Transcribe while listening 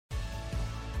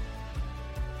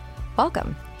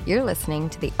Welcome. You're listening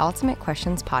to the Ultimate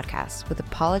Questions Podcast with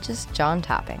apologist John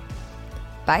Topping.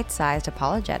 Bite-sized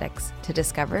apologetics to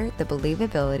discover the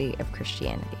believability of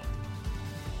Christianity.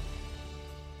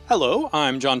 Hello,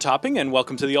 I'm John Topping, and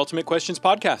welcome to the Ultimate Questions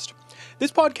Podcast.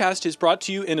 This podcast is brought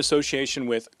to you in association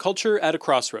with Culture at a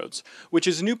Crossroads, which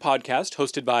is a new podcast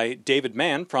hosted by David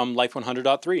Mann from Life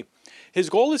 100.3. His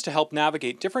goal is to help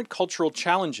navigate different cultural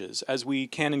challenges as we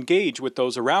can engage with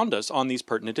those around us on these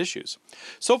pertinent issues.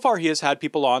 So far, he has had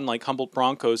people on like Humboldt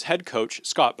Broncos head coach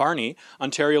Scott Barney,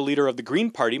 Ontario leader of the Green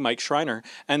Party Mike Schreiner,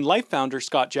 and Life founder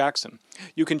Scott Jackson.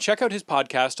 You can check out his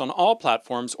podcast on all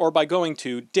platforms or by going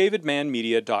to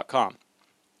davidmannmedia.com.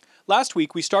 Last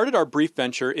week, we started our brief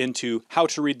venture into how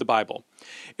to read the Bible.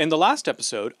 In the last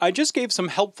episode, I just gave some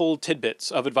helpful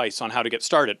tidbits of advice on how to get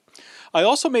started. I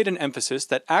also made an emphasis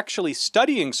that actually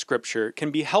studying Scripture can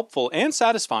be helpful and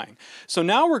satisfying. So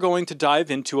now we're going to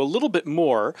dive into a little bit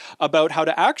more about how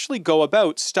to actually go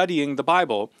about studying the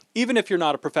Bible, even if you're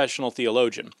not a professional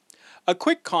theologian. A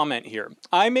quick comment here.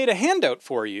 I made a handout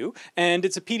for you, and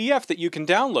it's a PDF that you can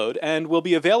download and will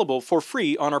be available for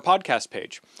free on our podcast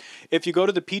page. If you go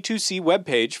to the P2C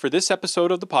webpage for this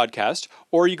episode of the podcast,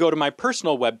 or you go to my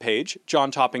personal webpage,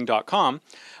 johntopping.com,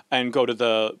 and go to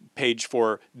the page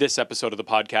for this episode of the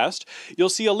podcast, you'll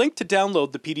see a link to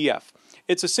download the PDF.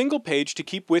 It's a single page to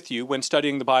keep with you when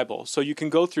studying the Bible, so you can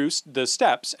go through the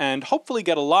steps and hopefully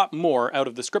get a lot more out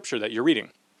of the scripture that you're reading.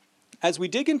 As we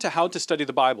dig into how to study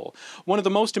the Bible, one of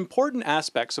the most important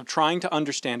aspects of trying to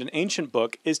understand an ancient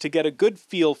book is to get a good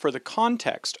feel for the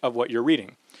context of what you're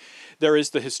reading. There is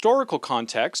the historical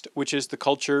context, which is the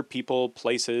culture, people,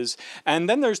 places, and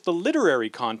then there's the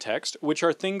literary context, which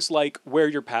are things like where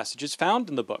your passage is found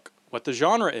in the book, what the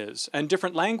genre is, and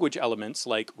different language elements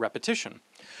like repetition.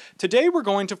 Today we're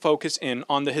going to focus in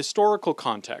on the historical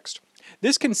context.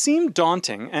 This can seem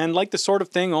daunting and like the sort of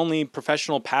thing only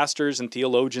professional pastors and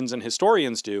theologians and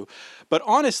historians do, but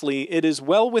honestly, it is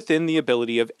well within the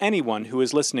ability of anyone who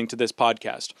is listening to this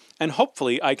podcast, and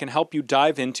hopefully I can help you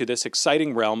dive into this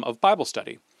exciting realm of Bible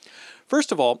study.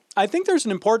 First of all, I think there's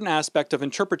an important aspect of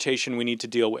interpretation we need to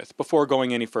deal with before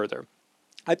going any further.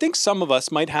 I think some of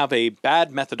us might have a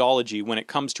bad methodology when it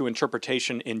comes to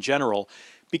interpretation in general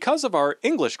because of our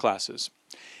English classes.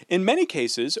 In many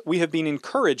cases, we have been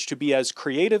encouraged to be as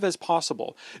creative as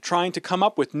possible, trying to come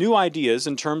up with new ideas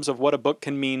in terms of what a book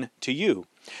can mean to you.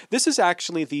 This is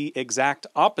actually the exact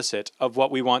opposite of what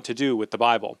we want to do with the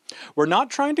Bible. We're not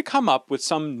trying to come up with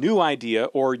some new idea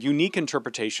or unique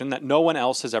interpretation that no one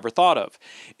else has ever thought of.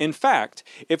 In fact,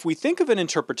 if we think of an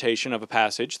interpretation of a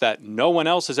passage that no one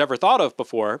else has ever thought of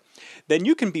before, then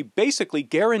you can be basically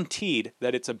guaranteed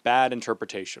that it's a bad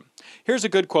interpretation. Here's a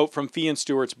good quote from Fee and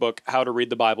Stewart's book, How to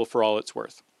Read the Bible for All It's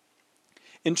Worth.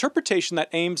 Interpretation that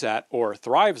aims at, or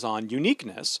thrives on,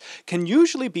 uniqueness can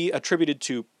usually be attributed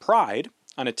to pride,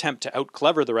 an attempt to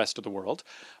out-clever the rest of the world,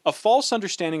 a false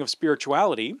understanding of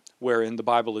spirituality, wherein the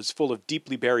Bible is full of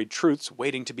deeply buried truths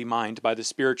waiting to be mined by the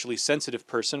spiritually sensitive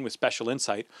person with special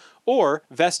insight, or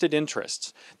vested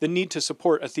interests, the need to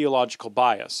support a theological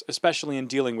bias, especially in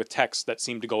dealing with texts that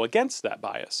seem to go against that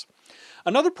bias.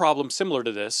 Another problem similar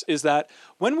to this is that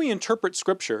when we interpret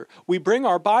Scripture, we bring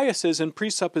our biases and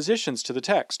presuppositions to the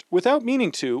text. Without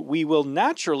meaning to, we will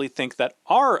naturally think that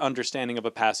our understanding of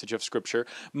a passage of Scripture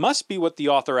must be what the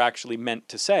author actually meant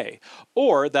to say,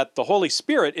 or that the Holy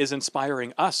Spirit is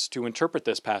inspiring us to interpret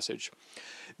this passage.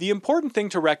 The important thing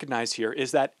to recognize here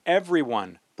is that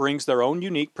everyone brings their own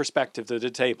unique perspective to the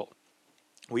table.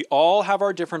 We all have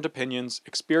our different opinions,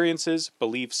 experiences,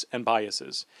 beliefs, and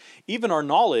biases. Even our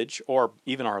knowledge, or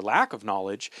even our lack of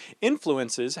knowledge,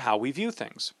 influences how we view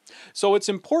things. So it's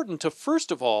important to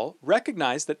first of all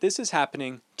recognize that this is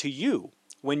happening to you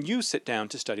when you sit down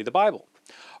to study the Bible.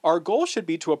 Our goal should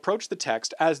be to approach the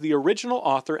text as the original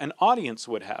author and audience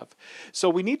would have. So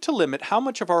we need to limit how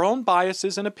much of our own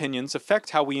biases and opinions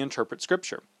affect how we interpret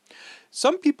Scripture.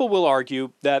 Some people will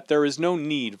argue that there is no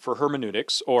need for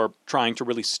hermeneutics, or trying to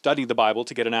really study the Bible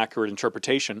to get an accurate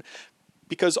interpretation,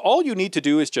 because all you need to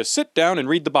do is just sit down and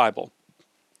read the Bible.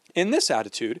 In this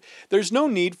attitude, there's no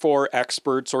need for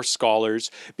experts or scholars,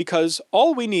 because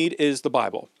all we need is the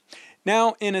Bible.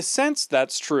 Now, in a sense,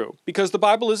 that's true, because the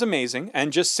Bible is amazing,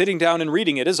 and just sitting down and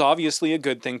reading it is obviously a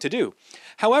good thing to do.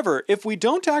 However, if we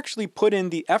don't actually put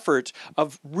in the effort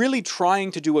of really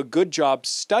trying to do a good job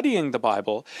studying the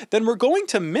Bible, then we're going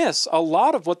to miss a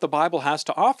lot of what the Bible has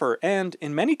to offer, and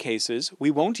in many cases, we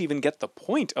won't even get the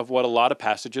point of what a lot of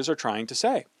passages are trying to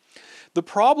say. The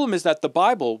problem is that the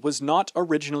Bible was not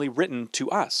originally written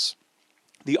to us.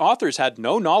 The authors had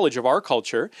no knowledge of our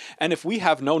culture, and if we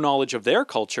have no knowledge of their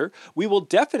culture, we will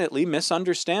definitely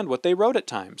misunderstand what they wrote at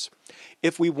times.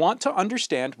 If we want to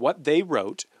understand what they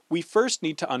wrote, we first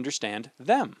need to understand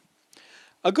them.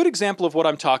 A good example of what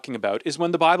I'm talking about is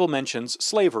when the Bible mentions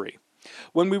slavery.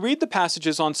 When we read the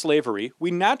passages on slavery,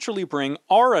 we naturally bring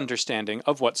our understanding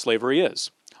of what slavery is.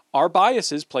 Our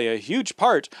biases play a huge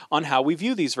part on how we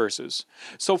view these verses.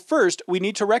 So first, we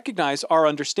need to recognize our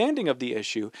understanding of the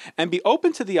issue and be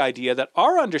open to the idea that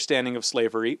our understanding of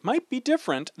slavery might be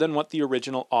different than what the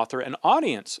original author and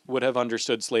audience would have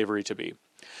understood slavery to be.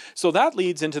 So that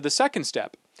leads into the second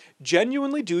step.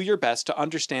 Genuinely do your best to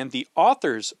understand the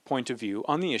author's point of view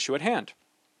on the issue at hand.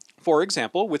 For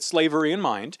example, with slavery in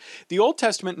mind, the Old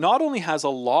Testament not only has a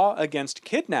law against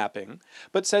kidnapping,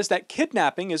 but says that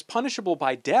kidnapping is punishable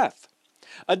by death.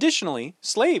 Additionally,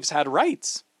 slaves had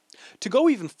rights. To go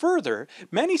even further,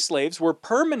 many slaves were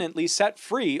permanently set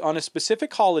free on a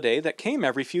specific holiday that came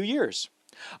every few years.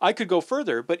 I could go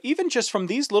further, but even just from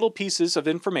these little pieces of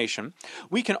information,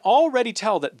 we can already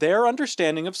tell that their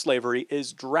understanding of slavery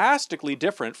is drastically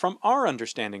different from our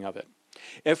understanding of it.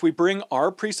 If we bring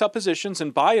our presuppositions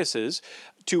and biases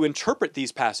to interpret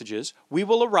these passages, we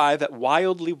will arrive at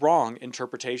wildly wrong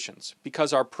interpretations,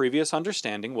 because our previous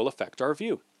understanding will affect our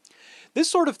view. This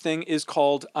sort of thing is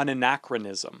called an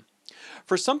anachronism.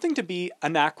 For something to be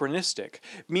anachronistic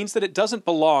means that it doesn't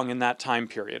belong in that time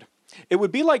period. It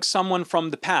would be like someone from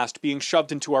the past being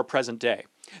shoved into our present day.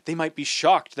 They might be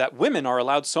shocked that women are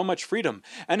allowed so much freedom,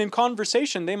 and in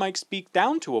conversation they might speak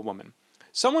down to a woman.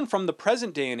 Someone from the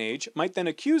present day and age might then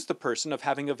accuse the person of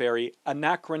having a very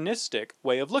anachronistic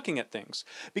way of looking at things,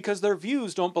 because their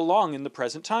views don't belong in the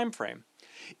present time frame.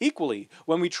 Equally,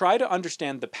 when we try to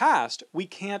understand the past, we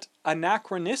can't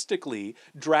anachronistically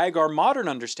drag our modern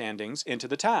understandings into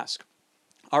the task.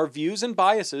 Our views and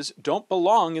biases don't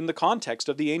belong in the context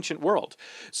of the ancient world,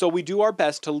 so we do our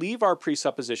best to leave our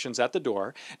presuppositions at the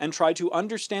door and try to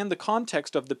understand the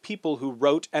context of the people who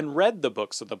wrote and read the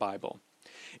books of the Bible.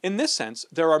 In this sense,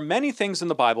 there are many things in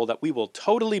the Bible that we will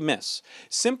totally miss,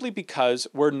 simply because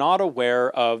we're not aware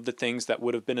of the things that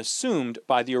would have been assumed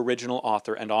by the original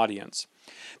author and audience.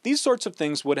 These sorts of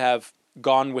things would have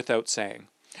gone without saying,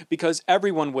 because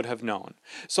everyone would have known,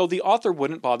 so the author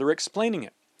wouldn't bother explaining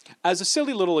it. As a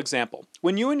silly little example,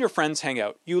 when you and your friends hang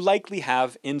out, you likely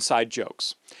have inside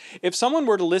jokes. If someone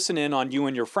were to listen in on you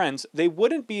and your friends, they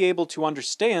wouldn't be able to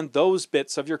understand those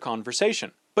bits of your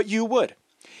conversation, but you would.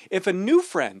 If a new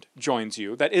friend joins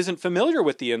you that isn't familiar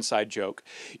with the inside joke,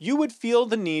 you would feel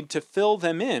the need to fill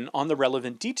them in on the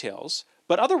relevant details,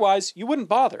 but otherwise you wouldn't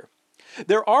bother.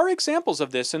 There are examples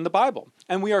of this in the Bible,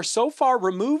 and we are so far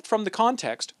removed from the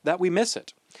context that we miss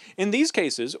it. In these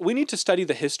cases, we need to study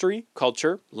the history,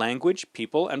 culture, language,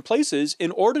 people, and places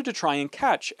in order to try and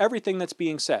catch everything that's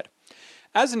being said.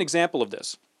 As an example of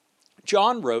this,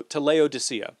 John wrote to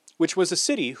Laodicea, which was a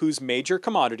city whose major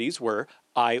commodities were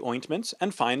eye ointments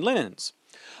and fine linens.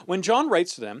 When John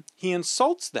writes to them, he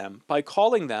insults them by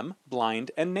calling them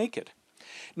blind and naked.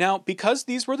 Now, because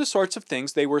these were the sorts of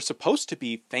things they were supposed to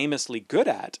be famously good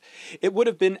at, it would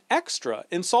have been extra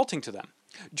insulting to them.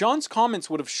 John's comments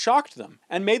would have shocked them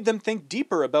and made them think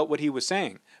deeper about what he was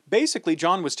saying. Basically,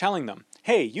 John was telling them,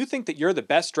 hey, you think that you're the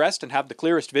best dressed and have the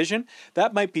clearest vision?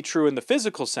 That might be true in the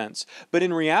physical sense, but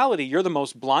in reality, you're the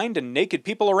most blind and naked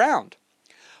people around.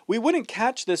 We wouldn't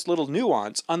catch this little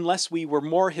nuance unless we were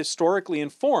more historically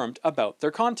informed about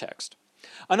their context.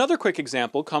 Another quick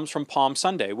example comes from Palm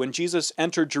Sunday, when Jesus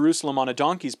entered Jerusalem on a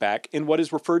donkey's back in what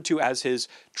is referred to as his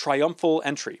triumphal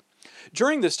entry.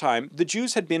 During this time, the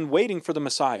Jews had been waiting for the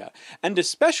Messiah, and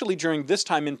especially during this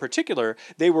time in particular,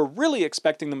 they were really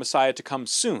expecting the Messiah to come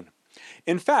soon.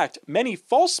 In fact, many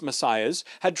false messiahs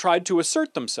had tried to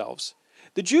assert themselves.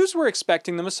 The Jews were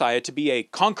expecting the Messiah to be a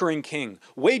conquering king,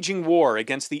 waging war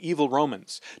against the evil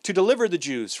Romans, to deliver the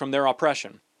Jews from their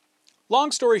oppression.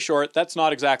 Long story short, that's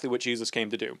not exactly what Jesus came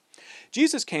to do.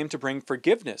 Jesus came to bring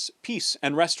forgiveness, peace,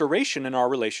 and restoration in our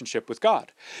relationship with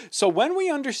God. So when we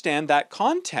understand that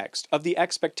context of the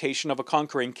expectation of a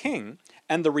conquering king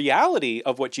and the reality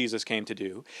of what Jesus came to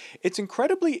do, it's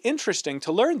incredibly interesting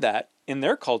to learn that, in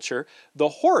their culture, the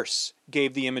horse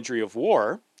gave the imagery of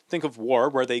war. Think of war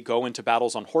where they go into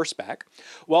battles on horseback,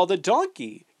 while the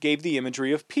donkey gave the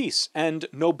imagery of peace and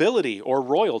nobility or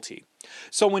royalty.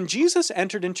 So when Jesus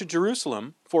entered into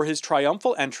Jerusalem for his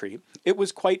triumphal entry, it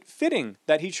was quite fitting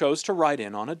that he chose to ride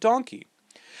in on a donkey,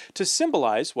 to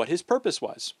symbolize what his purpose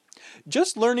was.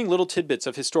 Just learning little tidbits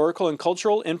of historical and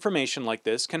cultural information like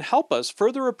this can help us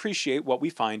further appreciate what we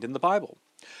find in the Bible.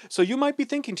 So you might be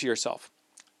thinking to yourself,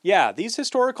 yeah, these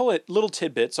historical little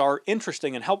tidbits are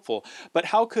interesting and helpful, but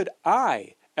how could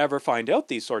I ever find out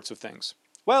these sorts of things?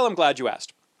 Well, I'm glad you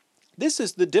asked. This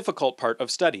is the difficult part of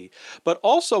study, but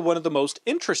also one of the most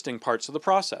interesting parts of the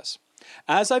process.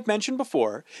 As I've mentioned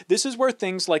before, this is where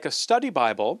things like a study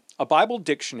Bible, a Bible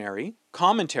dictionary,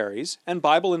 commentaries, and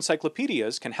Bible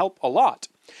encyclopedias can help a lot.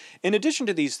 In addition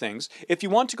to these things, if you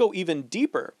want to go even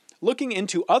deeper, looking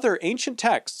into other ancient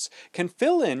texts can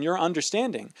fill in your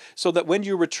understanding so that when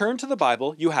you return to the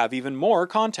Bible, you have even more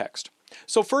context.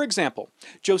 So for example,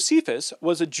 Josephus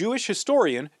was a Jewish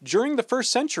historian during the 1st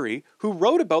century who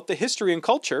wrote about the history and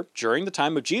culture during the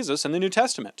time of Jesus and the New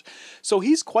Testament. So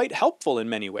he's quite helpful in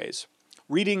many ways.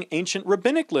 Reading ancient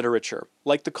rabbinic literature,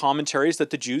 like the commentaries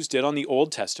that the Jews did on the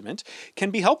Old Testament, can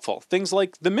be helpful, things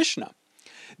like the Mishnah.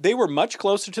 They were much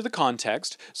closer to the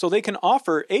context, so they can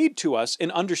offer aid to us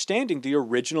in understanding the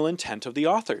original intent of the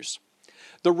authors.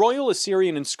 The Royal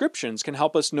Assyrian inscriptions can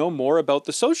help us know more about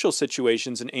the social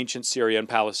situations in ancient Syria and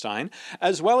Palestine,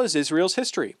 as well as Israel's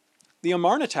history. The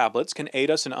Amarna tablets can aid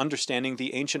us in understanding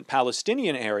the ancient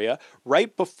Palestinian area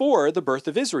right before the birth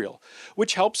of Israel,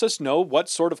 which helps us know what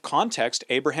sort of context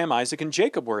Abraham, Isaac, and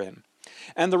Jacob were in.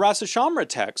 And the Ras Shamra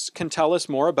texts can tell us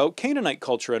more about Canaanite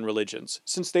culture and religions,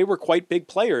 since they were quite big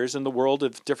players in the world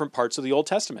of different parts of the Old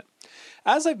Testament.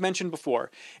 As I've mentioned before,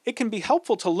 it can be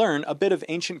helpful to learn a bit of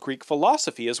ancient Greek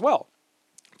philosophy as well.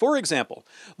 For example,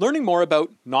 learning more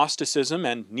about Gnosticism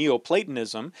and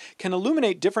Neoplatonism can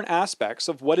illuminate different aspects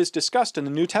of what is discussed in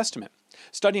the New Testament.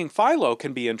 Studying Philo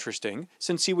can be interesting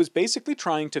since he was basically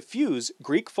trying to fuse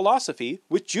Greek philosophy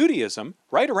with Judaism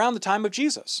right around the time of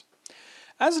Jesus.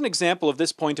 As an example of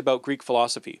this point about Greek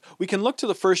philosophy, we can look to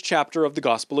the 1st chapter of the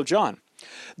Gospel of John.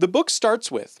 The book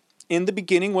starts with, "In the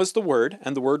beginning was the Word,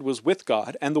 and the Word was with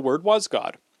God, and the Word was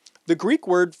God." The Greek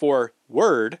word for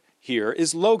word here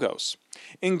is logos.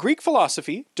 In Greek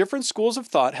philosophy, different schools of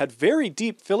thought had very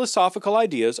deep philosophical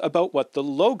ideas about what the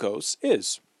logos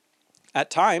is. At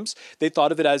times, they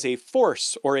thought of it as a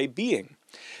force or a being.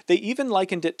 They even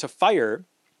likened it to fire,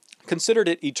 considered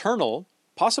it eternal,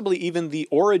 possibly even the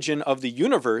origin of the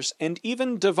universe, and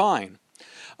even divine.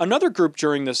 Another group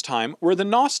during this time were the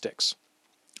Gnostics.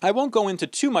 I won't go into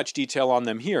too much detail on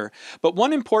them here, but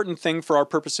one important thing for our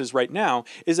purposes right now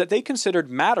is that they considered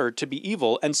matter to be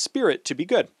evil and spirit to be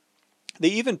good. They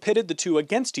even pitted the two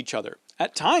against each other,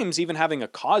 at times even having a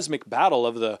cosmic battle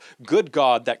of the good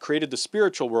God that created the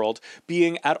spiritual world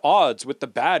being at odds with the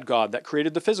bad God that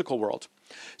created the physical world.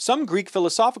 Some Greek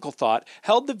philosophical thought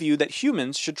held the view that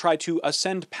humans should try to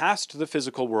ascend past the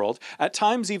physical world, at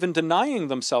times even denying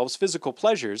themselves physical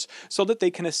pleasures so that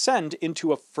they can ascend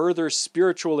into a further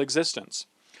spiritual existence.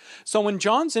 So when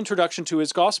John's introduction to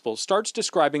his gospel starts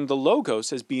describing the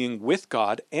Logos as being with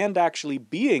God and actually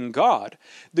being God,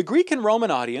 the Greek and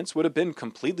Roman audience would have been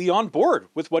completely on board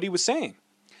with what he was saying.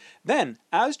 Then,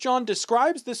 as John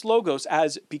describes this Logos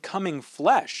as becoming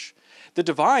flesh, the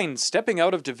divine stepping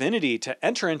out of divinity to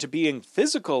enter into being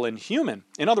physical and human,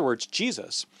 in other words,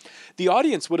 Jesus, the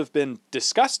audience would have been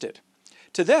disgusted.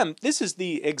 To them, this is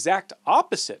the exact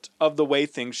opposite of the way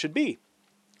things should be.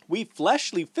 We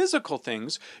fleshly, physical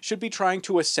things should be trying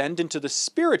to ascend into the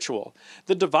spiritual.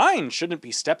 The divine shouldn't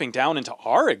be stepping down into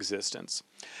our existence.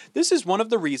 This is one of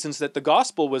the reasons that the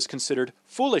gospel was considered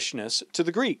foolishness to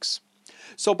the Greeks.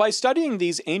 So by studying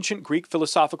these ancient Greek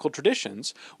philosophical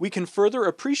traditions, we can further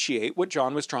appreciate what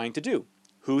John was trying to do,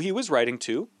 who he was writing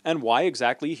to, and why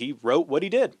exactly he wrote what he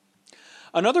did.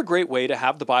 Another great way to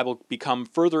have the Bible become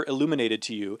further illuminated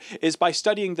to you is by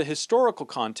studying the historical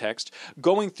context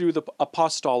going through the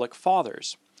apostolic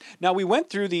fathers. Now, we went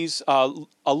through these a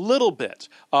little bit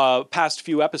past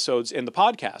few episodes in the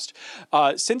podcast.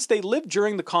 Since they lived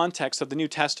during the context of the New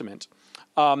Testament,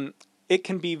 it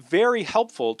can be very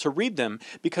helpful to read them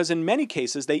because in many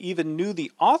cases they even knew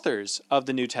the authors of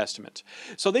the New Testament.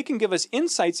 So they can give us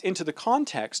insights into the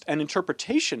context and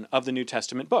interpretation of the New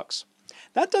Testament books.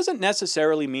 That doesn't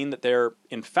necessarily mean that they're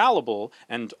infallible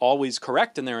and always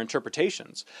correct in their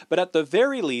interpretations, but at the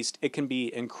very least, it can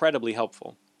be incredibly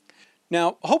helpful.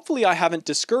 Now, hopefully I haven't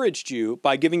discouraged you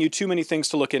by giving you too many things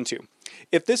to look into.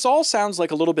 If this all sounds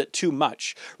like a little bit too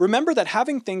much, remember that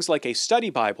having things like a study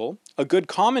Bible, a good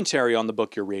commentary on the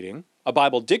book you're reading, a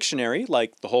Bible dictionary,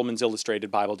 like the Holman's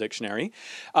Illustrated Bible Dictionary,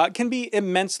 can be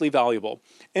immensely valuable.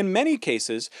 In many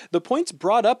cases, the points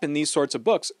brought up in these sorts of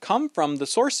books come from the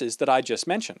sources that I just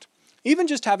mentioned. Even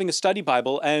just having a study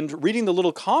Bible and reading the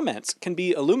little comments can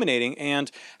be illuminating, and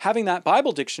having that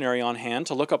Bible dictionary on hand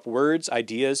to look up words,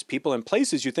 ideas, people, and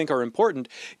places you think are important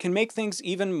can make things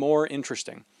even more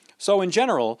interesting. So in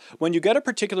general, when you get a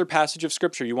particular passage of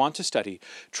Scripture you want to study,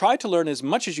 try to learn as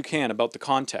much as you can about the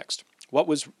context. What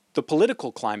was the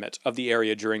political climate of the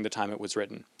area during the time it was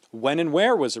written? When and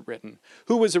where was it written?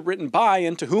 Who was it written by,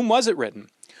 and to whom was it written?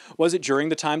 Was it during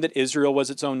the time that Israel was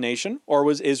its own nation, or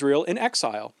was Israel in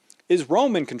exile? Is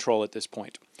Rome in control at this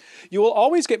point? You will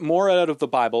always get more out of the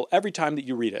Bible every time that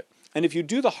you read it. And if you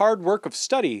do the hard work of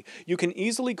study, you can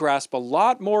easily grasp a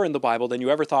lot more in the Bible than you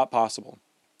ever thought possible.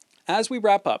 As we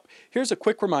wrap up, here's a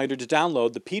quick reminder to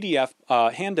download the PDF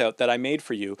handout that I made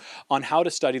for you on how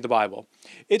to study the Bible.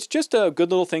 It's just a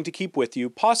good little thing to keep with you,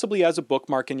 possibly as a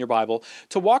bookmark in your Bible,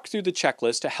 to walk through the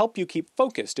checklist to help you keep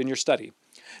focused in your study.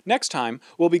 Next time,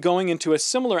 we'll be going into a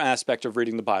similar aspect of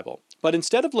reading the Bible, but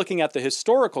instead of looking at the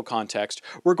historical context,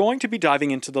 we're going to be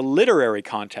diving into the literary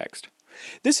context.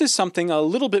 This is something a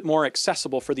little bit more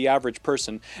accessible for the average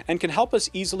person and can help us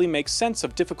easily make sense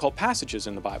of difficult passages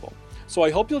in the Bible. So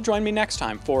I hope you'll join me next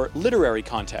time for Literary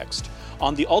Context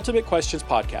on the Ultimate Questions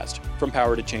podcast from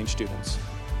Power to Change Students.